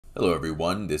Hello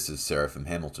everyone, this is Sarah from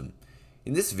Hamilton.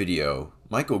 In this video,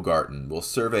 Michael Garton will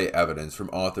survey evidence from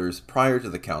authors prior to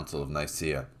the Council of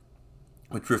Nicea,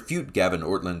 which refute Gavin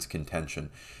Ortlund's contention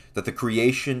that the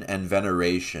creation and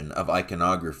veneration of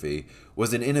iconography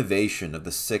was an innovation of the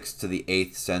 6th to the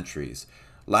 8th centuries,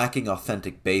 lacking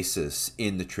authentic basis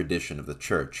in the tradition of the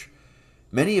Church.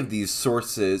 Many of these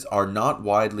sources are not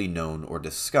widely known or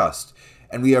discussed,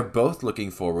 and we are both looking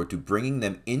forward to bringing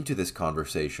them into this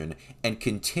conversation and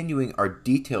continuing our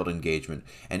detailed engagement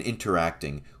and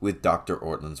interacting with Dr.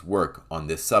 Ortlund's work on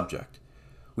this subject.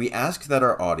 We ask that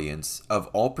our audience, of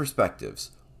all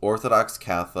perspectives, Orthodox,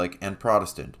 Catholic, and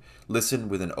Protestant, listen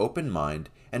with an open mind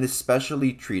and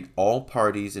especially treat all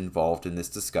parties involved in this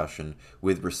discussion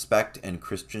with respect and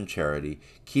Christian charity,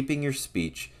 keeping your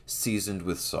speech seasoned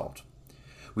with salt.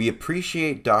 We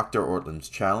appreciate Dr. Ortlund's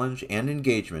challenge and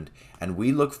engagement, and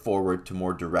we look forward to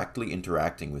more directly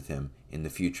interacting with him in the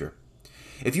future.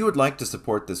 If you would like to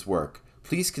support this work,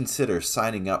 please consider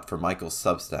signing up for Michael's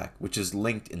Substack, which is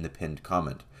linked in the pinned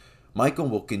comment. Michael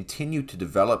will continue to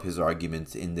develop his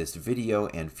arguments in this video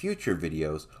and future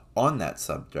videos on that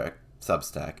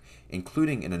Substack,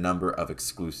 including in a number of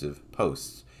exclusive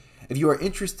posts. If you are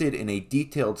interested in a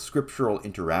detailed scriptural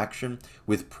interaction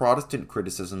with Protestant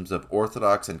criticisms of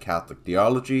Orthodox and Catholic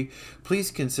theology, please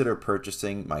consider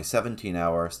purchasing my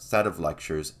 17-hour set of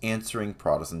lectures answering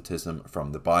Protestantism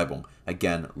from the Bible,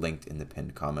 again linked in the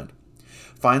pinned comment.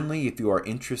 Finally, if you are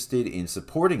interested in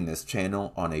supporting this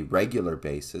channel on a regular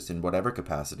basis in whatever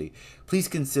capacity, please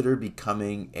consider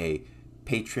becoming a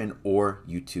patron or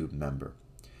YouTube member.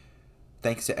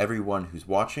 Thanks to everyone who's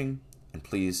watching, and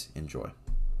please enjoy.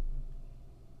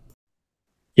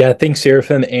 Yeah, thanks,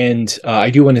 Seraphim. And I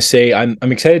do want to say I'm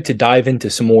excited to dive into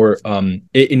some more,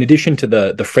 in addition to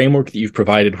the framework that you've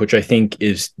provided, which I think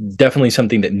is definitely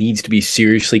something that needs to be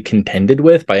seriously contended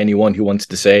with by anyone who wants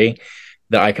to say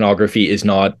that iconography is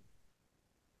not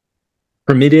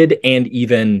permitted and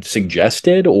even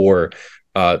suggested or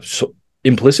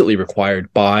implicitly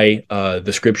required by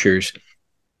the scriptures.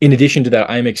 In addition to that,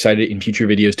 I'm excited in future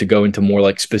videos to go into more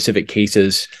like specific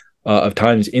cases of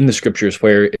times in the scriptures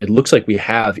where it looks like we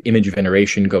have image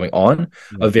veneration going on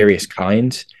of various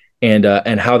kinds, and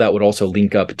how that would also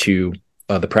link up to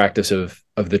the practice of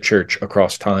the church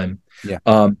across time. Yeah.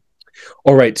 All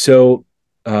right. So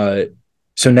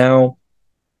now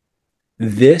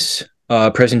this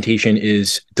presentation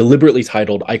is deliberately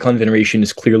titled "Icon Veneration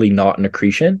is Clearly Not an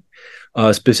Accretion,"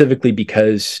 specifically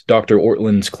because Dr.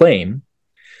 Ortlund's claim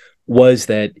was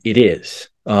that it is.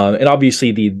 And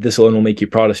obviously this alone will make you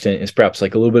Protestant is perhaps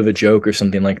like a little bit of a joke or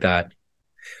something like that.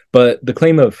 But the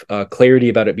claim of clarity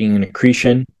about it being an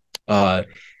accretion, I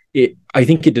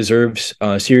think it deserves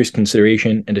serious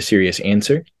consideration and a serious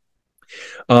answer.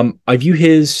 I view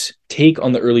his take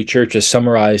on the early church as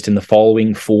summarized in the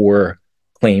following 4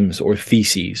 claims or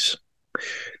theses.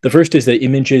 The first is that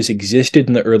images existed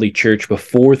in the early church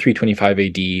before 325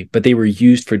 AD, but they were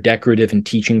used for decorative and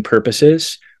teaching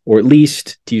purposes, or at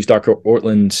least, to use Dr.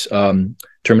 Ortlund's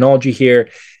terminology here,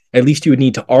 at least you would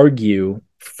need to argue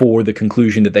for the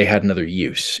conclusion that they had another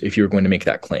use if you were going to make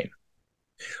that claim.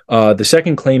 The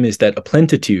second claim is that a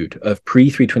plenitude of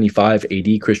pre-325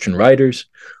 AD Christian writers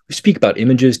who speak about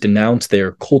images denounce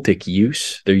their cultic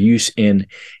use, their use in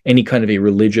any kind of a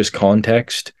religious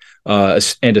context,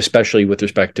 and especially with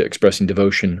respect to expressing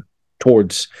devotion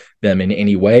towards them in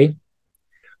any way,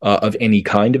 of any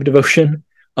kind of devotion.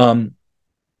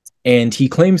 And he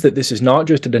claims that this is not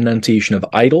just a denunciation of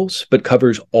idols, but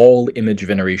covers all image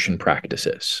veneration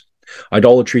practices.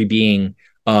 Idolatry being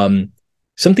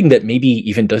something that maybe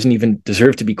even doesn't even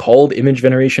deserve to be called image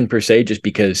veneration per se, just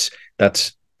because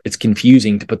it's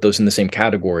confusing to put those in the same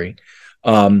category.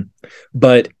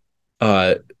 But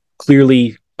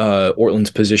clearly, Ortlund's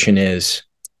position is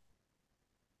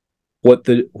what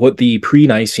the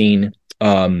pre-Nicene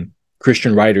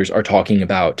Christian writers are talking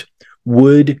about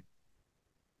would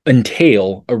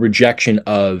entail a rejection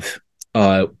of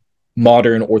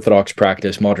modern Orthodox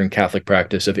practice, modern Catholic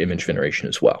practice of image veneration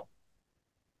as well.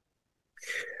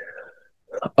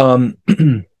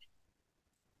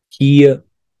 He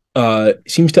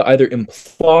seems to either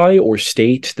imply or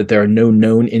state that there are no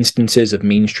known instances of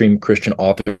mainstream Christian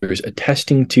authors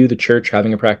attesting to the church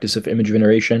having a practice of image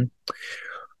veneration.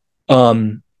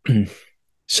 Some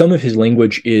of his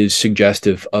language is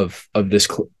suggestive of this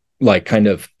like kind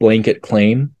of blanket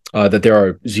claim that there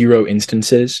are 0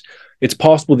 instances. It's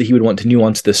possible that he would want to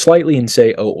nuance this slightly and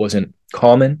say, oh, it wasn't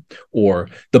common, or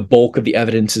the bulk of the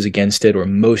evidence is against it, or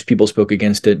most people spoke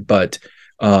against it. But,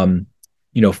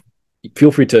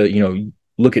 feel free to,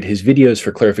 look at his videos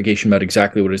for clarification about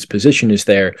exactly what his position is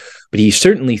there. But he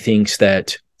certainly thinks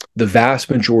that the vast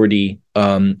majority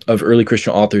of early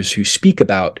Christian authors who speak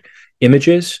about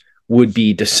images would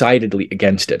be decidedly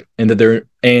against it, and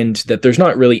that there's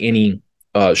not really any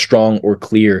strong or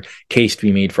clear case to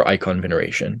be made for icon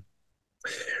veneration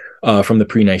from the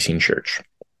pre-Nicene Church.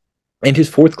 And his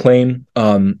fourth claim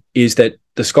is that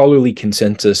the scholarly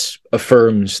consensus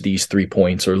affirms these 3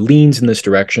 points, or leans in this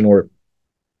direction, or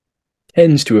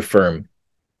tends to affirm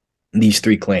these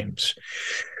 3 claims.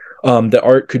 That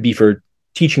art could be for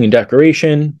teaching and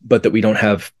decoration, but that we don't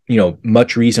have,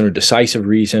 much reason or decisive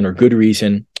reason or good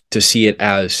reason to see it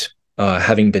as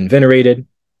having been venerated.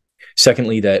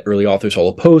 Secondly, that early authors all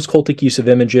oppose cultic use of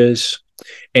images.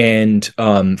 And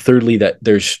thirdly, that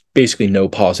there's basically no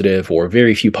positive or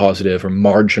very few positive or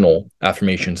marginal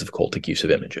affirmations of cultic use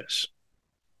of images.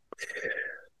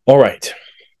 All right.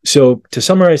 So to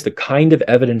summarize the kind of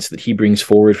evidence that he brings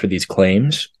forward for these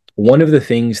claims, one of the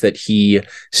things that he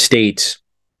states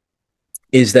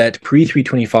is that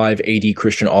pre-325 AD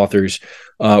Christian authors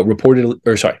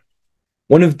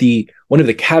one of the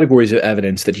categories of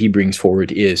evidence that he brings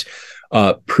forward is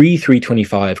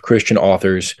pre-325 Christian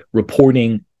authors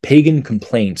reporting pagan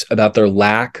complaints about their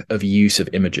lack of use of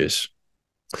images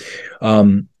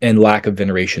and lack of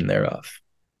veneration thereof.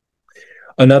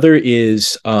 Another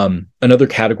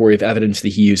category of evidence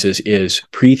that he uses is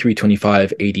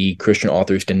pre-325 AD Christian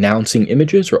authors denouncing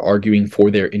images or arguing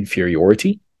for their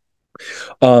inferiority.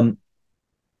 And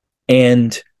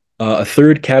a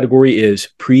third category is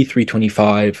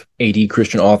pre-325 AD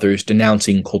Christian authors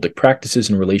denouncing cultic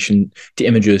practices in relation to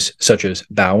images such as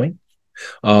bowing.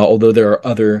 Although there are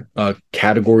other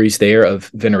categories there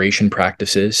of veneration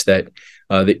practices that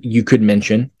you could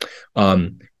mention.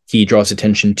 He draws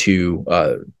attention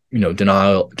to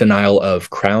denial of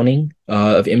crowning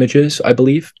of images, I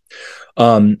believe,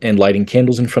 and lighting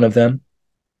candles in front of them.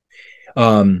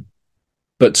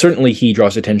 But certainly he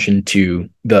draws attention to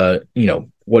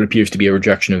what appears to be a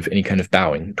rejection of any kind of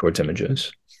bowing towards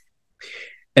images.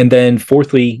 And then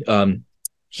fourthly,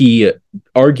 he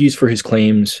argues for his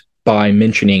claims by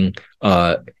mentioning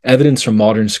evidence from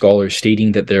modern scholars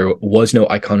stating that there was no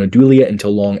iconodulia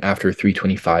until long after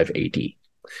 325 AD.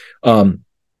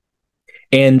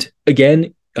 And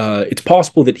again, it's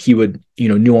possible that he would,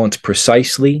 nuance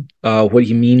precisely what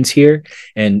he means here,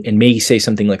 and may say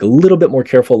something like a little bit more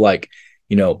careful, like,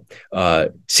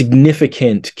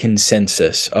 significant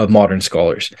consensus of modern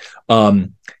scholars.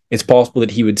 It's possible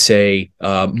that he would say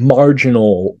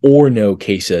marginal or no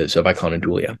cases of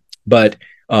iconodulia, but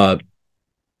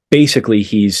basically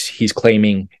he's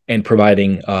claiming and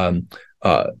providing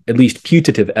at least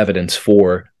putative evidence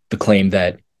for the claim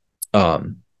that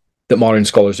that modern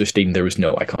scholars are stating there was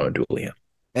no iconodulia.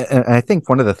 And I think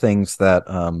one of the things that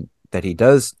that he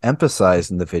does emphasize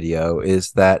in the video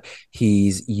is that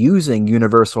he's using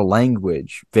universal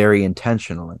language very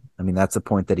intentionally. I mean, that's a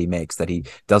point that he makes, that he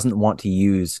doesn't want to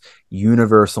use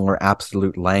universal or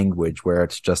absolute language where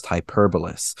it's just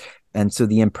hyperbolous. And so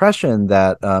the impression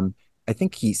that I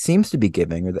think he seems to be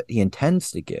giving, or that he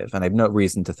intends to give, and I have no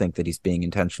reason to think that he's being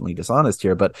intentionally dishonest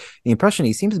here, but the impression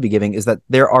he seems to be giving is that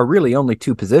there are really only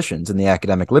 2 positions in the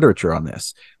academic literature on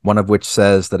this, one of which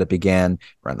says that it began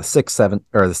around the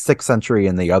 6th century,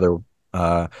 and the other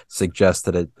suggests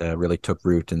that it really took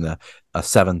root in the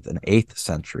 7th and 8th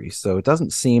century. So it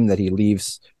doesn't seem that he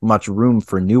leaves much room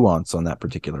for nuance on that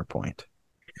particular point.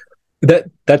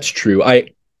 That's true.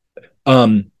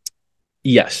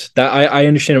 Yes, I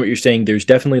understand what you're saying. There's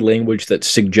definitely language that's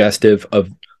suggestive of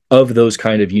those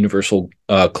kind of universal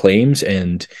claims,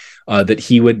 and that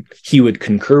he would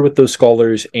concur with those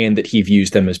scholars, and that he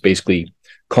views them as basically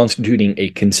constituting a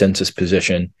consensus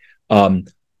position. I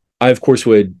of course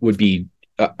would be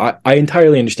I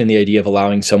entirely understand the idea of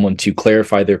allowing someone to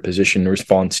clarify their position in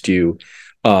response to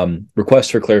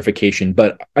requests for clarification,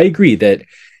 but I agree that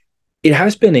it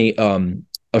has been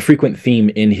a frequent theme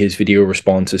in his video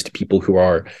responses to people who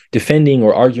are defending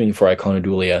or arguing for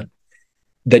iconodulia,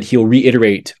 that he'll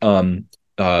reiterate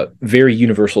very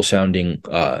universal sounding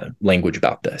language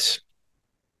about this.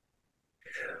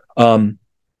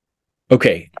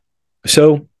 Okay,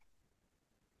 so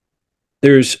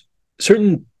there's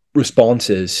certain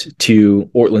responses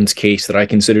to Ortlund's case that I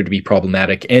consider to be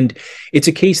problematic, and it's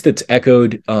a case that's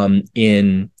echoed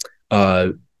in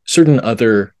certain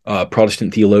other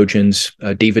Protestant theologians.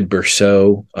 David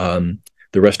Berceau,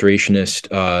 the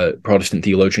Restorationist Protestant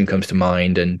theologian, comes to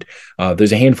mind, and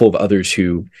there's a handful of others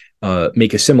who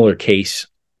make a similar case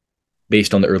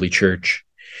based on the early church.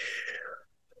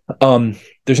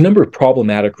 There's a number of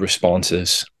problematic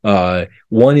responses.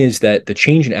 One is that the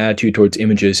change in attitude towards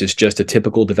images is just a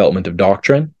typical development of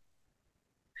doctrine.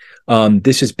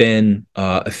 This has been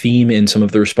a theme in some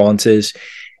of the responses.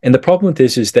 And the problem with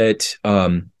this is that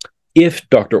if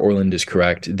Dr. Ortlund is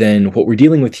correct, then what we're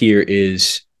dealing with here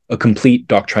is a complete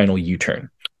doctrinal U-turn,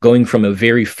 going from a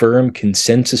very firm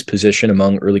consensus position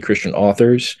among early Christian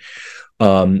authors,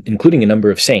 including a number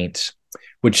of saints,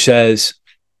 which says,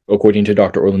 according to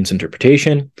Dr. Ortlund's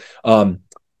interpretation,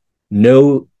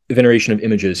 no veneration of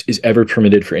images is ever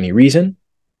permitted for any reason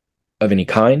of any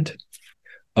kind.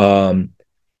 And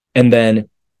then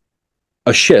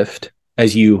a shift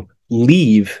as you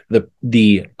leave the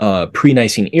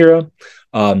pre-Nicene era,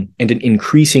 and an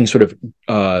increasing sort of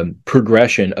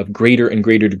progression of greater and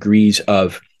greater degrees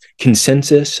of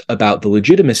consensus about the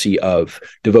legitimacy of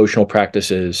devotional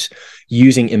practices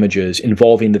using images,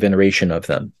 involving the veneration of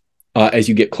them, as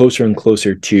you get closer and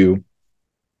closer to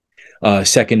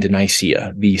Second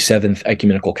Nicea, the Seventh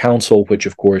Ecumenical Council, which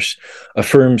of course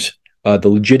affirms the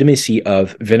legitimacy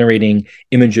of venerating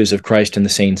images of Christ and the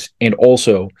saints, and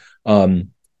also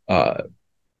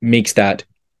makes that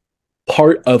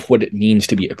part of what it means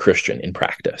to be a Christian in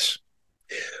practice.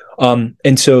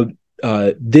 And so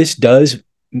this does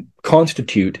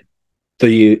constitute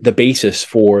the basis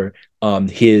for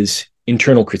his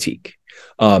internal critique.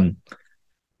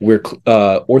 Where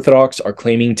Orthodox are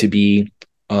claiming to be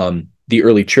the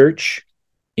early church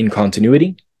in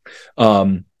continuity,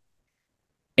 and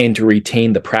to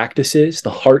retain the practices, the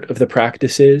heart of the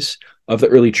practices of the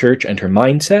early church and her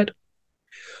mindset.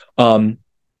 And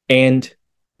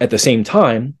at the same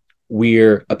time,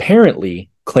 we're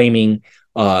apparently claiming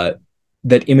that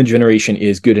image veneration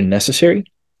is good and necessary,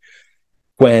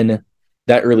 when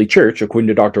that early church, according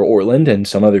to Dr. Ortlund and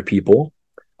some other people,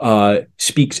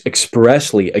 speaks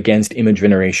expressly against image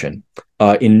veneration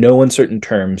in no uncertain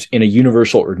terms, in a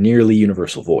universal or nearly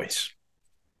universal voice.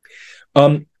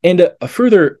 And a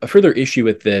further issue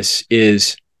with this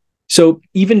is, so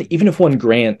even if one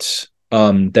grants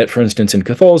that, for instance, in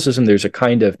Catholicism, there's a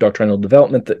kind of doctrinal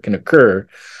development that can occur,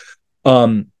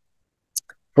 for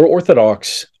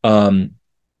Orthodox,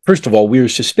 first of all, we're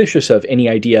suspicious of any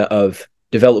idea of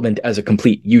development as a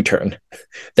complete U-turn.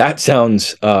 That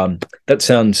sounds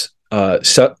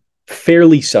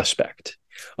fairly suspect.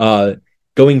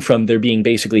 Going from there being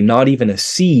basically not even a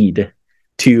seed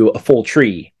to a full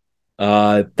tree,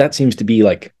 that seems to be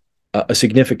like a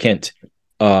significant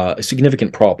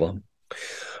problem.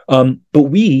 But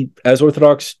we, as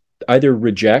Orthodox, either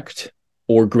reject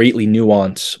or greatly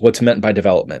nuance what's meant by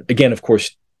development. Again, of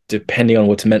course, depending on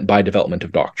what's meant by development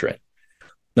of doctrine.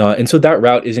 And so that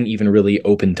route isn't even really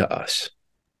open to us.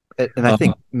 And I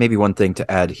think maybe one thing to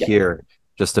add here,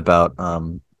 just about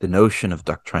the notion of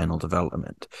doctrinal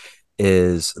development,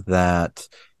 is that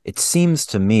it seems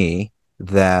to me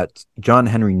that John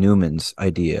Henry Newman's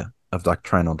idea of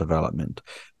doctrinal development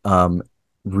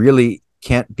really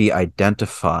can't be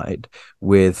identified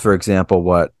with, for example,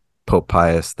 what Pope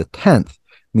Pius X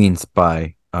means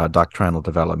by doctrinal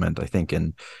development. I think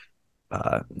it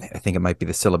might be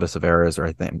the Syllabus of Errors, or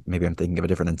I think maybe I'm thinking of a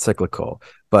different encyclical.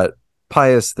 But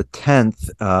Pius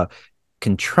X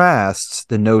contrasts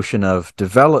the notion of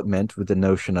development with the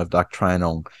notion of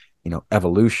doctrinal,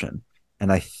 evolution.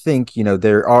 And I think,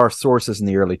 there are sources in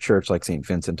the early church like St.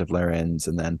 Vincent of Lerins,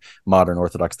 and then modern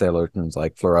Orthodox theologians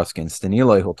like Florovsky and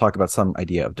Staniloi, who'll talk about some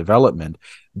idea of development,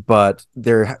 but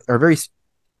there are very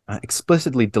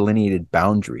explicitly delineated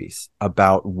boundaries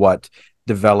about what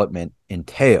development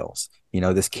entails.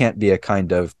 This can't be a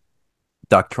kind of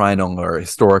doctrinal or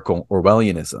historical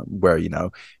Orwellianism where,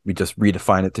 we just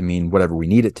redefine it to mean whatever we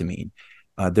need it to mean.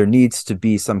 There needs to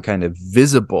be some kind of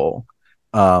visible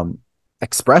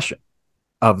expression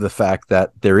of the fact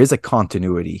that there is a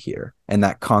continuity here, and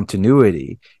that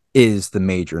continuity is the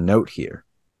major note here.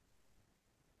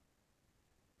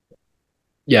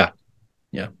 Yeah.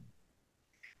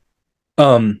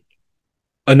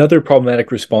 Another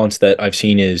problematic response that I've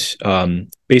seen is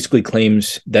basically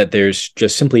claims that there's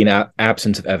just simply an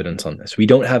absence of evidence on this. We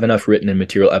don't have enough written and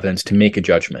material evidence to make a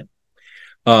judgment.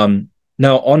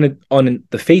 Now, on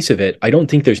the face of it, I don't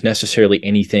think there's necessarily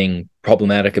anything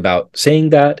problematic about saying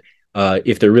that,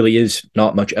 if there really is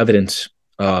not much evidence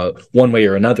one way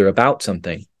or another about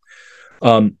something.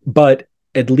 But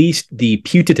at least the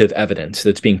putative evidence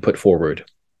that's being put forward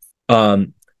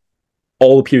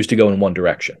all appears to go in one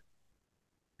direction.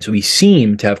 So we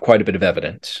seem to have quite a bit of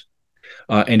evidence,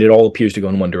 and it all appears to go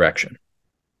in one direction.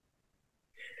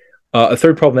 A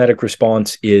third problematic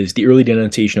response is the early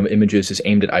denunciation of images is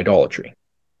aimed at idolatry.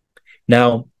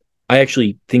 Now, I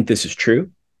actually think this is true.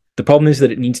 The problem is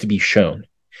that it needs to be shown.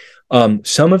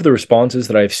 Some of the responses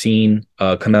that I've seen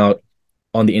come out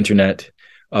on the internet,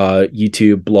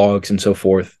 YouTube, blogs, and so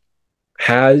forth,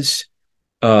 has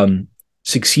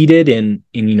succeeded in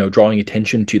drawing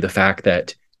attention to the fact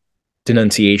that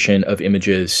denunciation of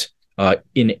images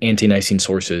in ante-Nicene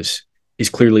sources is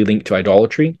clearly linked to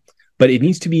idolatry, but it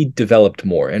needs to be developed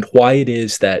more, and why it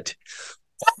is that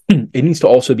it needs to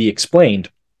also be explained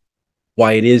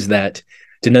why it is that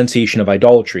denunciation of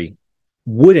idolatry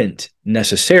wouldn't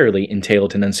necessarily entail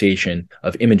denunciation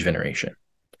of image veneration.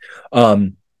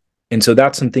 And so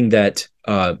that's something that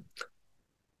I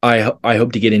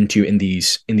hope to get into in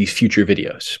these future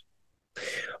videos.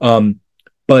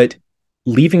 But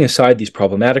leaving aside these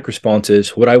problematic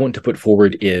responses, what I want to put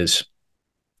forward is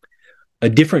a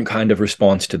different kind of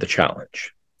response to the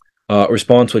challenge, a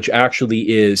response which actually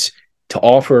is to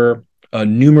offer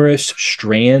numerous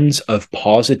strands of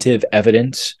positive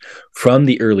evidence from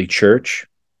the early church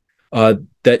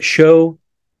that show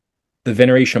the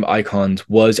veneration of icons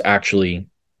was actually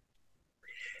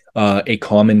a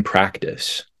common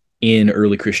practice in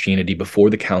early Christianity before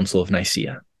the Council of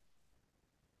Nicea.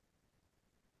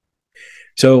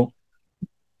 So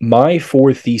my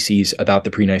 4 theses about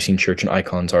the pre-Nicene church and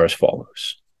icons are as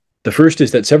follows. The first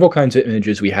is that several kinds of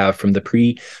images we have from the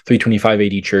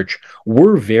pre-325 AD church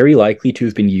were very likely to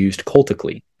have been used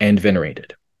cultically and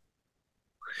venerated.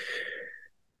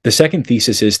 The second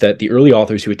thesis is that the early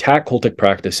authors who attack cultic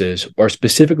practices are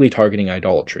specifically targeting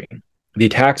idolatry. The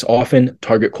attacks often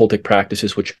target cultic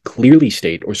practices which clearly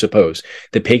state or suppose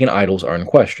that pagan idols are in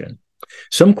question.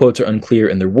 Some quotes are unclear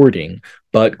in their wording,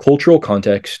 but cultural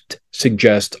context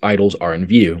suggests idols are in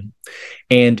view.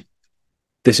 And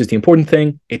this is the important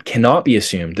thing, it cannot be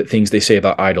assumed that things they say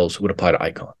about idols would apply to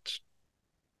icons.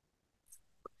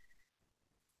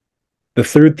 The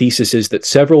third thesis is that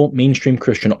several mainstream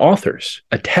Christian authors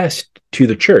attest to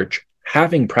the church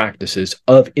having practices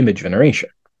of image veneration.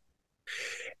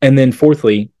 And then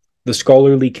fourthly, the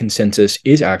scholarly consensus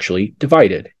is actually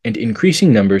divided, and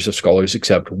increasing numbers of scholars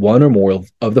accept one or more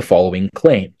of the following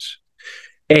claims.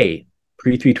 A,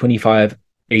 pre-325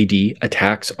 AD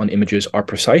attacks on images are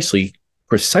precisely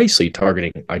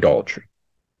targeting idolatry,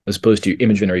 as opposed to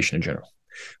image veneration in general.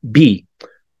 B,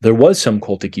 there was some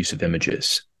cultic use of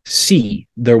images. C,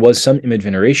 there was some image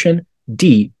veneration.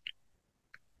 D,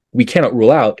 we cannot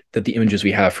rule out that the images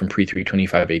we have from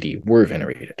pre-325 AD were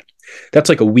venerated. That's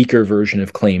like a weaker version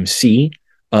of claim C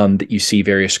that you see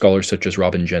various scholars such as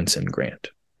Robin Jensen grant.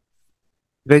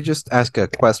 Could I just ask a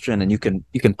question, and you can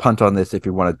punt on this if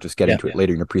you want to just get into it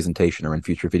later in your presentation or in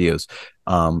future videos.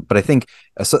 But I think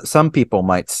some people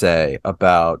might say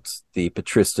about the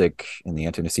patristic in the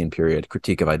ante-Nicene period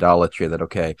critique of idolatry that,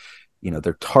 okay,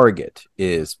 their target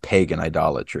is pagan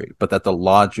idolatry, but that the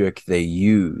logic they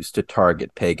use to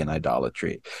target pagan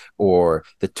idolatry, or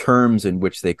the terms in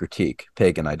which they critique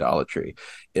pagan idolatry,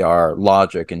 are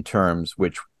logic in terms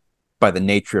which, by the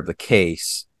nature of the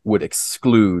case, would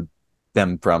exclude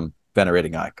them from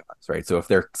venerating icons, right? So if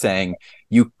they're saying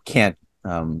you can't,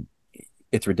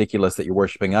 it's ridiculous that you're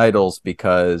worshiping idols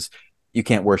because you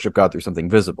can't worship God through something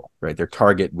visible, right? Their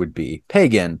target would be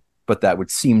pagan, but that would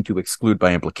seem to exclude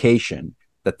by implication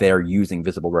that they are using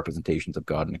visible representations of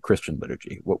God in a Christian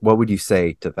liturgy. What would you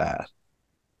say to that?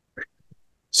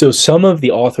 So some of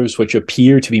the authors which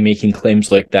appear to be making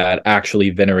claims like that actually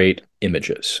venerate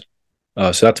images.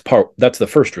 So that's the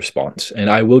first response, and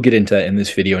I will get into that in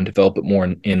this video and develop it more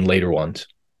in later ones.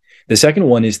 The second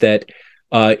one is that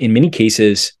in many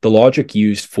cases, the logic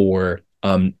used for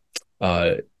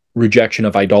rejection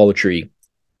of idolatry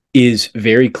is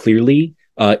very clearly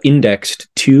indexed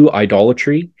to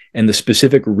idolatry and the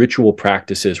specific ritual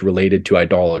practices related to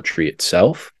idolatry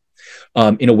itself,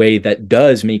 in a way that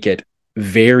does make it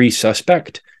very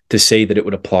suspect to say that it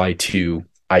would apply to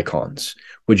icons,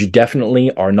 which definitely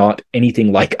are not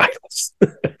anything like idols.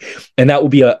 And that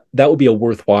would be a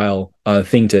worthwhile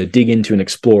thing to dig into and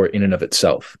explore in and of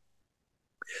itself.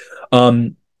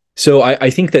 So I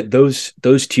think that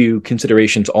those two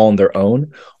considerations all on their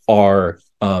own are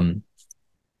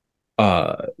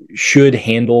should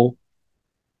handle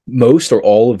most or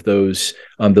all of those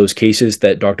cases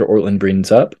that Dr. Ortlund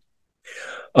brings up.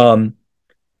 And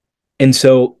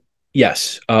so,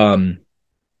 yes,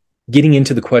 getting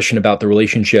into the question about the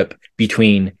relationship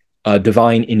between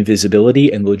divine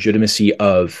invisibility and legitimacy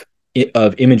of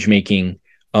image making,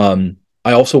 I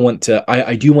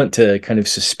do want to kind of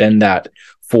suspend that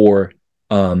for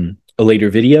a later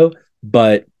video,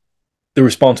 but the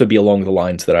response would be along the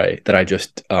lines that I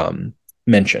just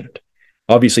mentioned.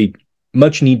 Obviously,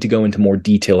 much need to go into more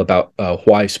detail about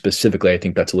why specifically I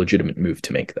think that's a legitimate move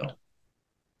to make, though.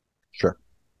 Sure.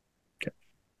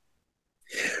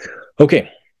 Okay.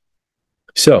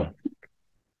 So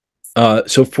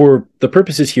for the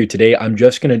purposes here today, I'm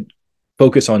just going to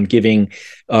focus on giving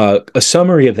a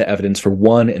summary of the evidence for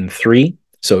 1 and 3.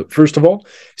 So first of all,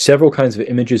 several kinds of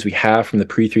images we have from the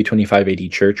pre-325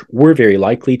 AD church were very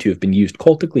likely to have been used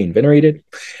cultically and venerated.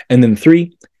 And then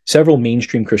 3, several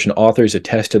mainstream Christian authors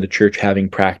attest to the church having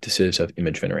practices of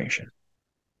image veneration.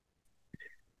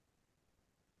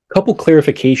 A couple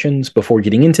clarifications before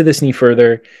getting into this any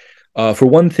further. For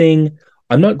one thing,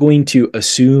 I'm not going to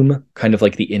assume kind of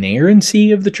like the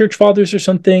inerrancy of the church fathers or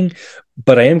something,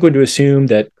 but I am going to assume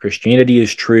that Christianity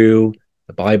is true,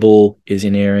 the Bible is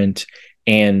inerrant,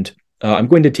 and I'm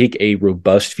going to take a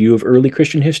robust view of early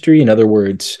Christian history. In other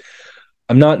words,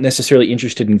 I'm not necessarily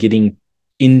interested in getting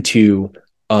into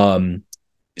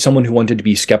someone who wanted to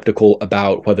be skeptical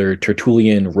about whether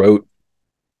Tertullian wrote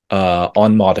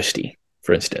on modesty,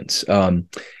 for instance.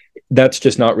 That's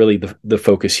just not really the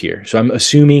focus here. So I'm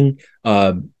assuming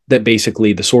that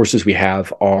basically the sources we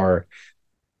have are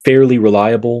fairly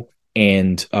reliable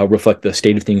and reflect the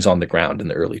state of things on the ground in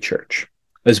the early church,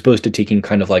 as opposed to taking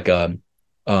kind of like a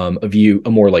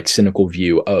more like cynical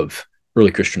view of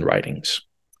early Christian writings.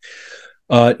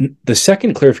 The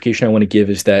second clarification I want to give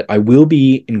is that I will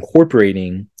be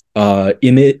incorporating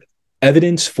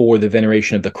evidence for the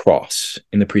veneration of the cross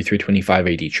in the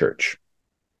pre-325 AD church.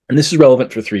 And this is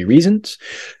relevant for 3 reasons.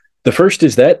 The first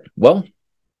is that, well,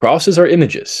 crosses are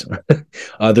images.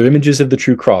 They're images of the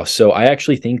true cross. So I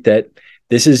actually think that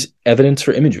this is evidence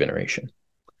for image veneration,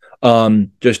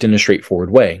 just in a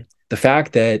straightforward way. The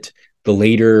fact that the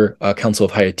later Council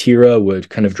of Hyatira would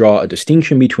kind of draw a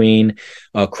distinction between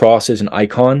crosses and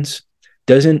icons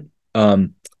doesn't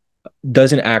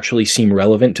actually seem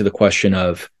relevant to the question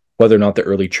of whether or not the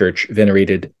early church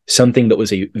venerated something that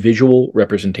was a visual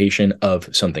representation of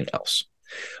something else.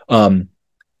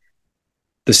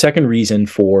 The second reason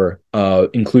for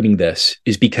including this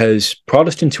is because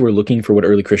Protestants who are looking for what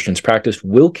early Christians practiced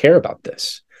will care about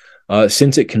this,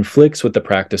 since it conflicts with the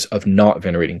practice of not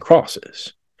venerating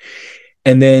crosses.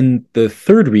 And then the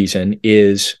third reason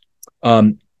is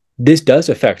this does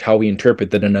affect how we interpret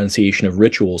the denunciation of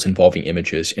rituals involving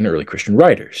images in early Christian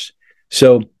writers.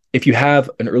 So if you have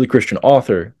an early Christian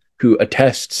author who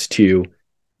attests to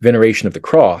veneration of the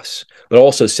cross, but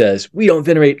also says, we don't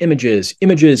venerate images,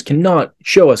 images cannot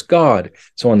show us God,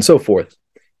 so on and so forth,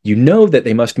 you know that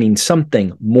they must mean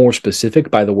something more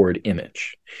specific by the word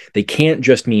image. They can't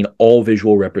just mean all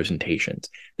visual representations.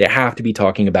 They have to be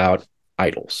talking about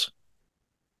idols.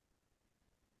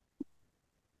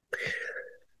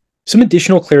 Some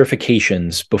additional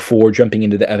clarifications before jumping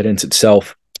into the evidence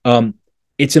itself.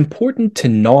 It's important to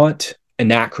not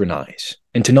anachronize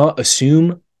and to not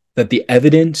assume that the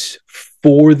evidence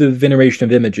for the veneration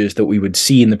of images that we would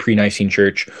see in the pre-Nicene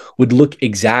church would look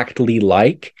exactly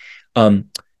like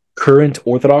current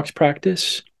Orthodox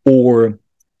practice or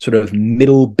sort of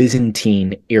Middle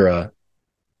Byzantine era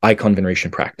icon veneration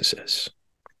practices.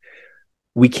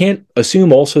 We can't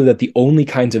assume also that the only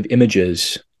kinds of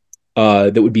images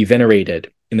that would be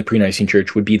venerated in the pre-Nicene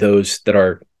church would be those that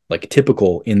are like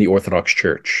typical in the Orthodox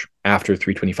Church after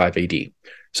 325 AD,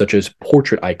 such as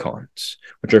portrait icons,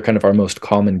 which are kind of our most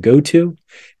common go-to,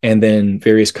 and then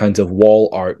various kinds of wall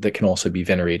art that can also be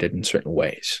venerated in certain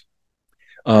ways.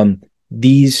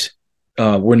 These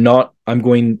were not, I'm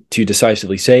going to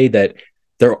decisively say that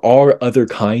there are other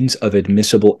kinds of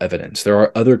admissible evidence. There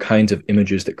are other kinds of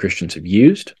images that Christians have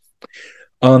used.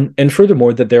 And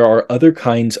furthermore, that there are other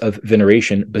kinds of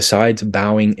veneration besides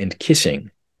bowing and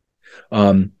kissing.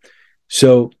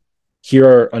 So here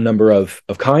are a number of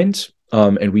kinds,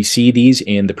 and we see these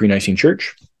in the pre-Nicene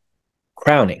church.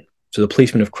 Crowning, so the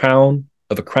placement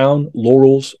of a crown,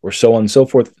 laurels, or so on and so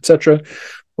forth, etc.,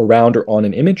 around or on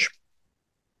an image.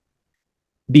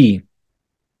 B,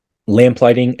 lamp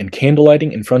lighting and candle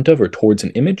lighting in front of or towards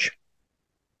an image.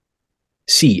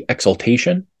 C,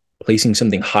 exaltation, placing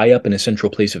something high up in a central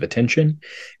place of attention.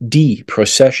 D,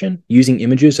 procession, using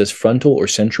images as frontal or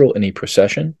central in a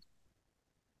procession.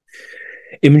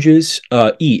 Images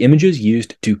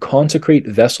used to consecrate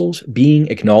vessels being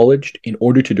acknowledged in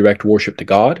order to direct worship to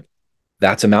God.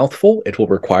 That's a mouthful. It will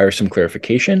require some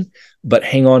clarification, but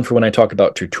hang on for when I talk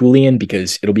about Tertullian,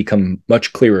 because it'll become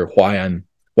much clearer why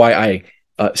I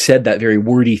said that very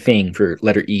wordy thing for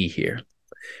letter E here.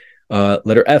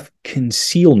 Letter F,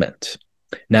 concealment.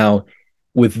 Now,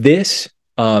 with this,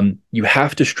 you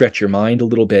have to stretch your mind a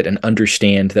little bit and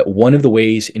understand that one of the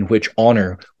ways in which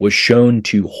honor was shown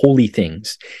to holy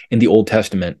things in the Old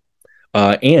Testament,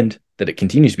 and that it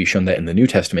continues to be shown that in the New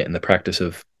Testament in the practice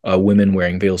of women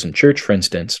wearing veils in church, for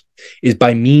instance, is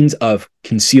by means of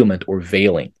concealment or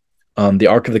veiling. the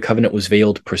Ark of the Covenant was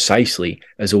veiled precisely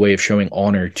as a way of showing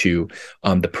honor to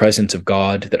the presence of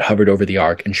God that hovered over the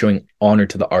Ark and showing honor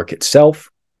to the Ark itself.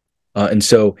 And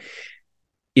so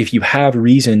if you have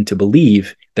reason to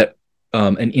believe that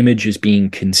an image is being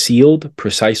concealed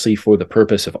precisely for the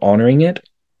purpose of honoring it,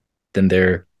 then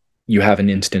there you have an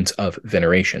instance of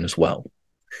veneration as well.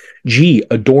 G,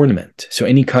 adornment. So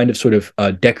any kind of sort of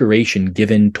decoration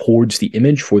given towards the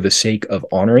image for the sake of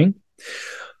honoring.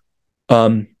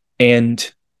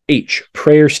 And H,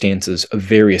 prayer stances of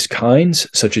various kinds,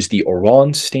 such as the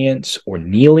Ortlund stance or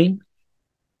kneeling.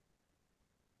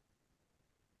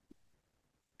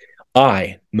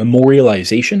 I,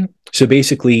 memorialization. So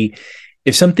basically,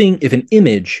 if an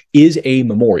image is a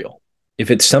memorial, if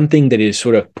it's something that is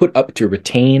sort of put up to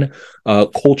retain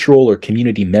cultural or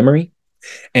community memory,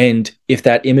 and if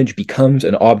that image becomes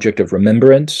an object of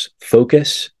remembrance,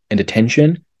 focus, and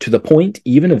attention to the point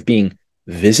even of being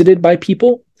visited by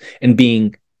people and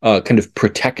being kind of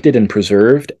protected and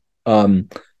preserved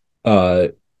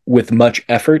with much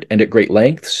effort and at great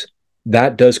lengths,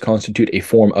 that does constitute a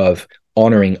form of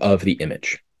honoring of the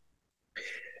image.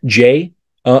 J,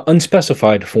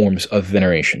 unspecified forms of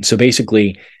veneration. So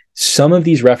basically, some of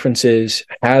these references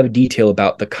have detail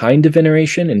about the kind of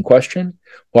veneration in question,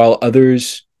 while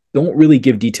others don't really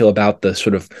give detail about the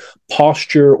sort of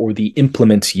posture or the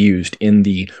implements used in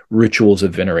the rituals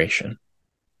of veneration.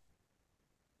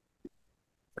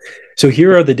 So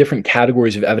here are the different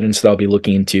categories of evidence that I'll be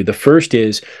looking into. The first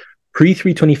is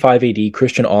pre-325 AD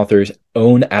Christian authors'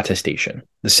 own attestation.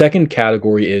 The second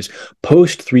category is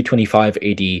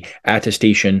post-325 AD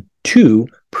attestation to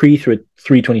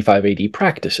pre-325 AD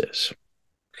practices.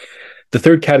 The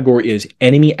third category is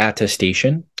enemy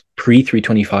attestation,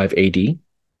 pre-325 AD.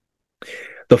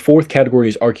 The fourth category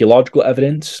is archaeological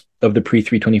evidence of the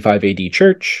pre-325 AD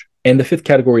church. And the fifth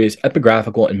category is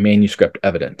epigraphical and manuscript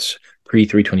evidence,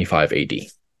 pre-325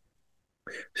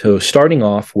 AD. So starting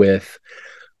off with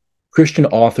Christian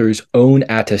authors' own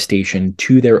attestation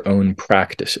to their own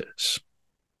practices.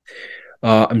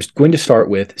 I'm going to start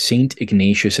with Saint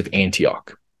Ignatius of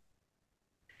Antioch.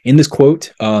 In this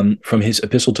quote from his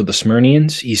epistle to the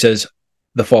Smyrnians, he says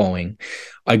the following: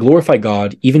 I glorify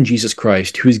God, even Jesus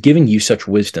Christ, who is giving you such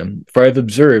wisdom, for I have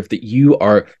observed that you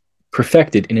are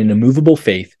perfected in an immovable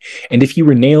faith, and if you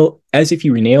were nailed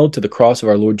to the cross of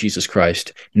our Lord Jesus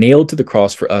Christ, nailed to the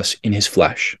cross for us in his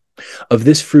flesh. Of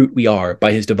this fruit we are,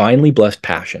 by his divinely blessed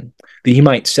passion, that he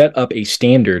might set up a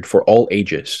standard for all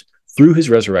ages, through his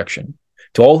resurrection,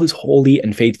 to all his holy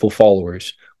and faithful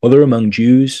followers, whether among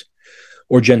Jews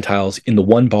or Gentiles, in the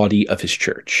one body of his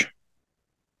church.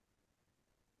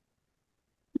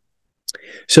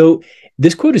 So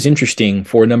this quote is interesting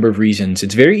for a number of reasons.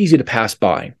 It's very easy to pass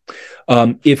by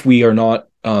if we are not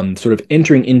sort of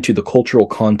entering into the cultural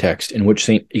context in which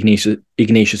St.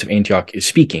 Ignatius of Antioch is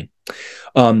speaking.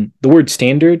 The word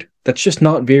standard, that's just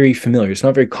not very familiar. It's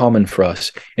not very common for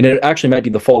us. And it actually might be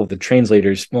the fault of the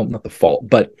translators. Well, not the fault,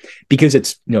 but because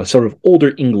it's sort of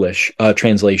older English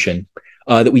translation,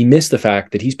 that we miss the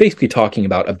fact that he's basically talking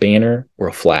about a banner or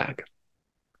a flag.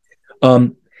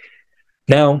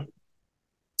 Now,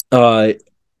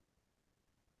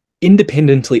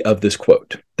 independently of this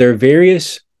quote, there are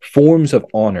various forms of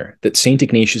honor that St.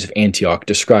 Ignatius of Antioch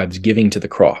describes giving to the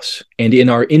cross. And in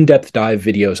our in-depth dive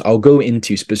videos, I'll go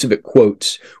into specific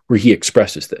quotes where he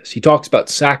expresses this. He talks about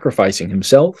sacrificing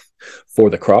himself for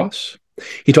the cross.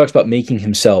 He talks about making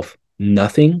himself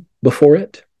nothing before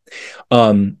it,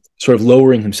 sort of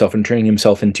lowering himself and turning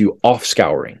himself into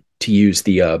off-scouring, to use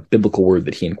the biblical word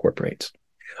that he incorporates.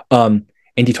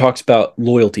 And he talks about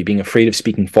loyalty, being afraid of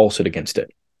speaking falsehood against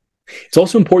it. It's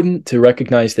also important to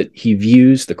recognize that he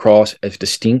views the cross as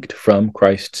distinct from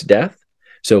Christ's death.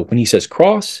 So when he says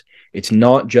cross, it's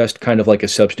not just kind of like a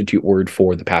substitute word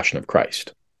for the passion of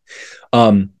Christ,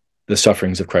 the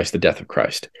sufferings of Christ, the death of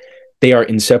Christ. They are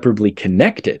inseparably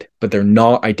connected, but they're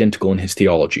not identical in his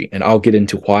theology. And I'll get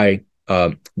into why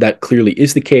that clearly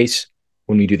is the case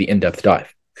when we do the in-depth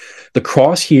dive. The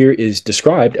cross here is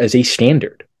described as a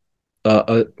standard,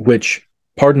 which,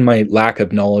 pardon my lack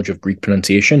of knowledge of Greek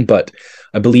pronunciation, but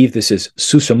I believe this is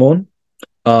susamon,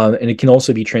 and it can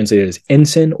also be translated as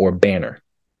ensign or banner.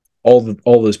 All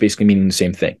those basically meaning the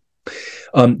same thing.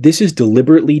 This is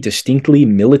deliberately, distinctly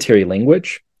military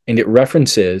language, and it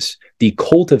references the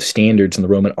cult of standards in the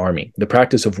Roman army, the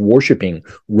practice of worshiping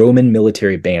Roman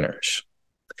military banners,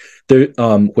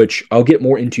 which I'll get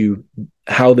more into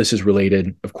how this is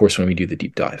related, of course, when we do the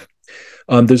deep dive.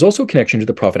 There's also a connection to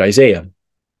the prophet Isaiah.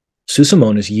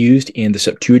 Susamon is used in the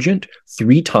Septuagint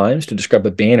 3 times to describe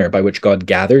a banner by which God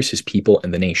gathers his people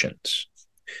and the nations.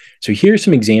 So here are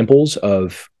some examples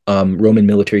of Roman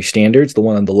military standards. The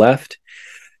one on the left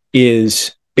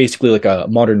is basically like a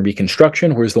modern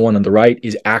reconstruction, whereas the one on the right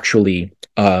is actually,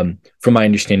 from my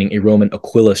understanding, a Roman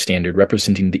Aquila standard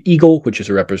representing the eagle, which is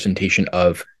a representation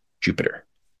of Jupiter,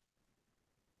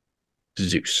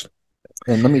 Zeus.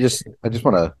 And I just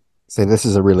want to say this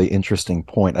is a really interesting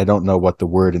point. I don't know what the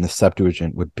word in the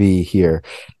Septuagint would be here,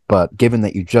 but given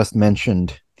that you just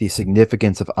mentioned the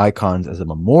significance of icons as a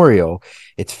memorial,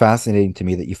 it's fascinating to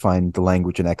me that you find the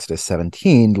language in Exodus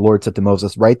 17. The Lord said to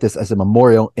Moses, write this as a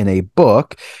memorial in a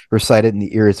book, recited in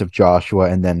the ears of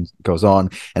Joshua, and then goes on.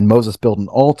 And Moses built an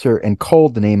altar and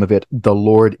called the name of it, the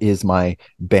Lord is my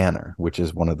banner, which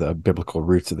is one of the biblical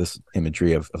roots of this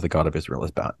imagery of the God of Israel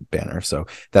as banner. So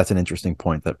that's an interesting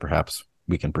point that perhaps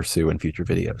we can pursue in future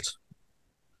videos.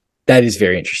 That is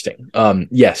very interesting.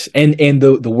 Yes, and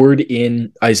the word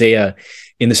in Isaiah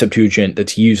in the Septuagint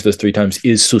that's used those 3 times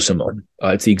is susamon.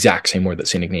 It's the exact same word that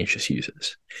Saint Ignatius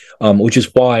uses, which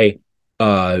is why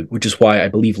I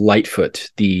believe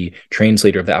Lightfoot, the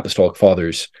translator of the Apostolic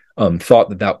Fathers, thought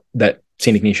that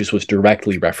Saint Ignatius was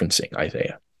directly referencing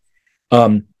Isaiah.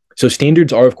 So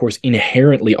standards are, of course,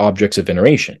 inherently objects of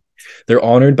veneration. They're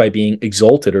honored by being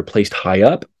exalted or placed high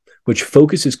up, which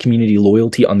focuses community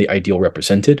loyalty on the ideal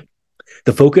represented.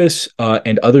 The focus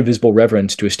and other visible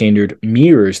reverence to a standard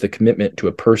mirrors the commitment to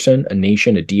a person, a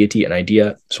nation, a deity, an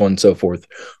idea, so on and so forth,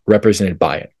 represented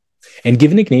by it. And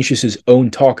given Ignatius's own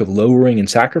talk of lowering and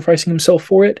sacrificing himself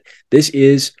for it, this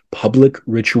is public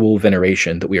ritual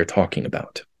veneration that we are talking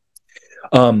about.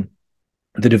 The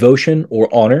devotion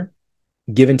or honor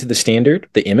given to the standard,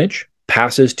 the image,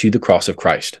 passes to the cross of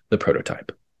Christ, the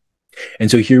prototype.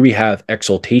 And so here we have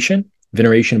exaltation,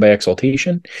 veneration by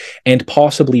exaltation, and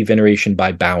possibly veneration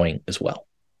by bowing as well.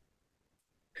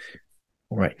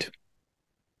 All right.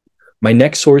 My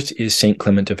next source is St.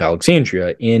 Clement of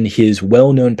Alexandria. In his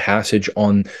well-known passage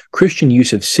on Christian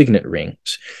use of signet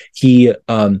rings, he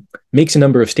makes a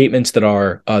number of statements that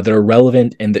are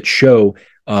relevant and that show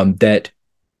that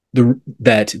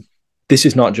this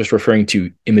is not just referring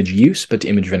to image use, but to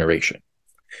image veneration.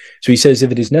 So he says,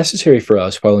 if it is necessary for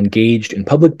us, while engaged in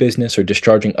public business or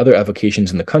discharging other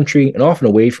avocations in the country, and often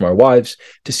away from our wives,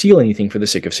 to seal anything for the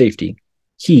sake of safety,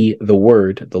 he, the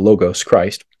Word, the Logos,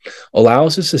 Christ,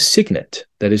 allows us a signet,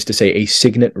 that is to say, a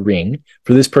signet ring,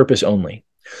 for this purpose only.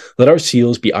 Let our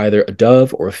seals be either a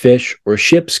dove or a fish, or a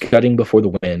ship scudding before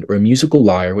the wind, or a musical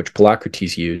lyre, which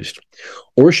Polycrates used,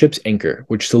 or a ship's anchor,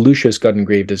 which Seleucus got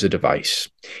engraved as a device.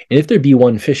 And if there be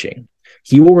one fishing,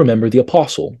 he will remember the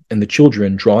apostle and the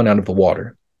children drawn out of the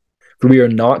water. For we are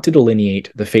not to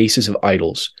delineate the faces of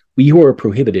idols, we who are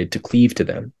prohibited to cleave to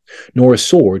them, nor a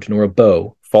sword, nor a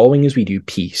bow, following as we do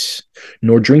peace,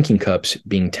 nor drinking cups,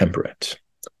 being temperate.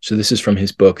 So this is from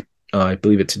his book, I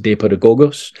believe it's De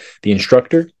Pedagogos, The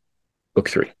Instructor, book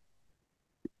 3.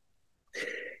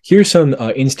 Here's some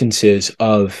instances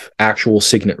of actual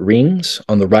signet rings.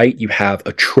 On the right, you have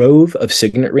a trove of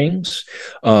signet rings,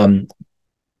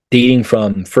 dating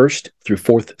from 1st through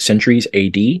 4th centuries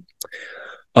AD,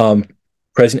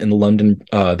 present in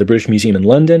the British Museum in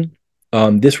London.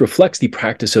 This reflects the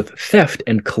practice of theft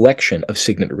and collection of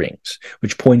signet rings,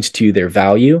 which points to their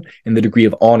value and the degree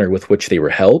of honor with which they were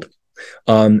held.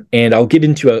 And I'll get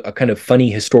into a kind of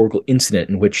funny historical incident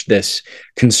in which this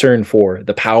concern for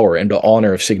the power and the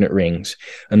honor of signet rings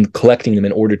and collecting them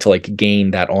in order to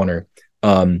gain that honor,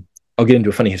 I'll get into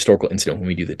a funny historical incident when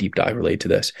we do the deep dive related to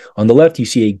this. On the left, you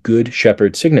see a Good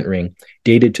Shepherd signet ring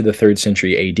dated to the 3rd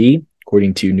century AD,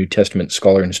 according to New Testament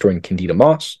scholar and historian Candida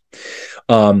Moss.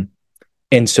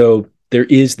 And so there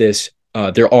is this,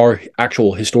 there are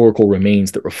actual historical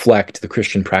remains that reflect the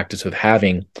Christian practice of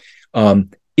having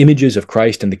images of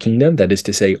Christ and the kingdom, that is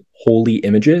to say, holy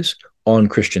images on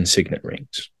Christian signet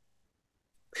rings.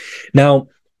 Now,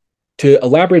 to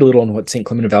elaborate a little on what St.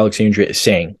 Clement of Alexandria is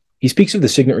saying, he speaks of the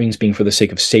signet rings being for the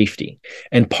sake of safety.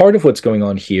 And part of what's going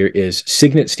on here is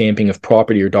signet stamping of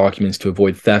property or documents to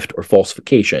avoid theft or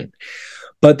falsification.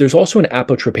 But there's also an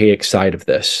apotropaic side of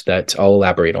this that I'll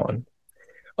elaborate on.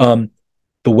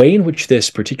 The way in which this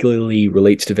particularly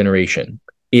relates to veneration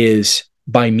is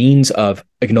by means of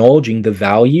acknowledging the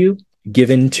value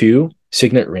given to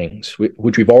signet rings,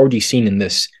 which we've already seen in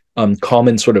this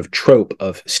common sort of trope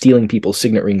of stealing people's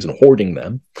signet rings and hoarding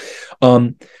them.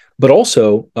 But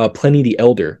also, Pliny the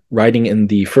Elder, writing in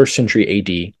the 1st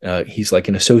century AD, he's like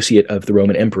an associate of the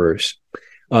Roman emperors.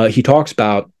 He talks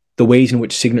about the ways in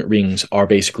which signet rings are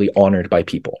basically honored by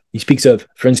people. He speaks of,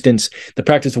 for instance, the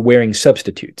practice of wearing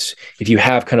substitutes. If you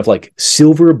have kind of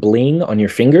silver bling on your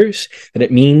fingers, then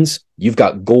it means you've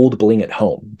got gold bling at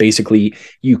home. Basically,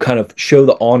 you kind of show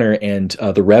the honor and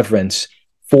the reverence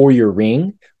for your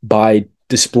ring by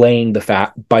displaying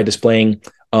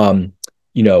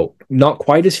not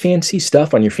quite as fancy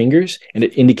stuff on your fingers, and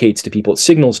it indicates to people, it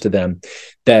signals to them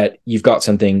that you've got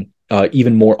something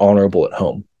even more honorable at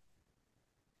home.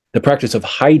 The practice of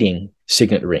hiding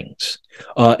signet rings.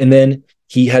 And then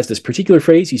he has this particular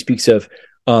phrase. He speaks of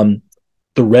the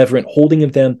reverent holding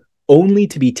of them only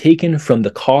to be taken from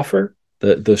the coffer,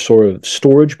 the sort of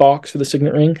storage box for the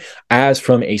signet ring, as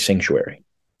from a sanctuary.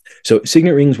 So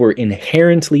signet rings were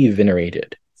inherently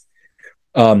venerated.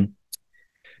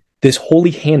 This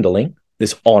holy handling,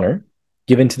 this honor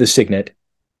given to the signet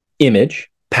image,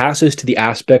 passes to the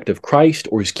aspect of Christ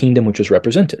or his kingdom which is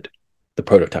represented, the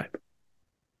prototype.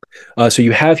 So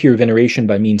you have here veneration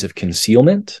by means of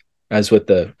concealment, as with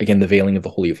the veiling of the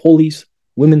Holy of Holies,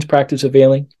 women's practice of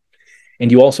veiling,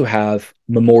 and you also have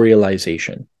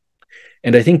memorialization.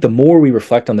 And I think the more we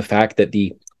reflect on the fact that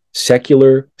the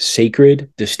secular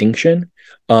sacred distinction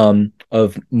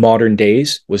of modern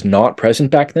days was not present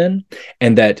back then,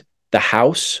 and that the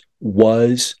house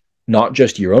was not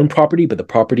just your own property, but the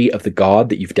property of the God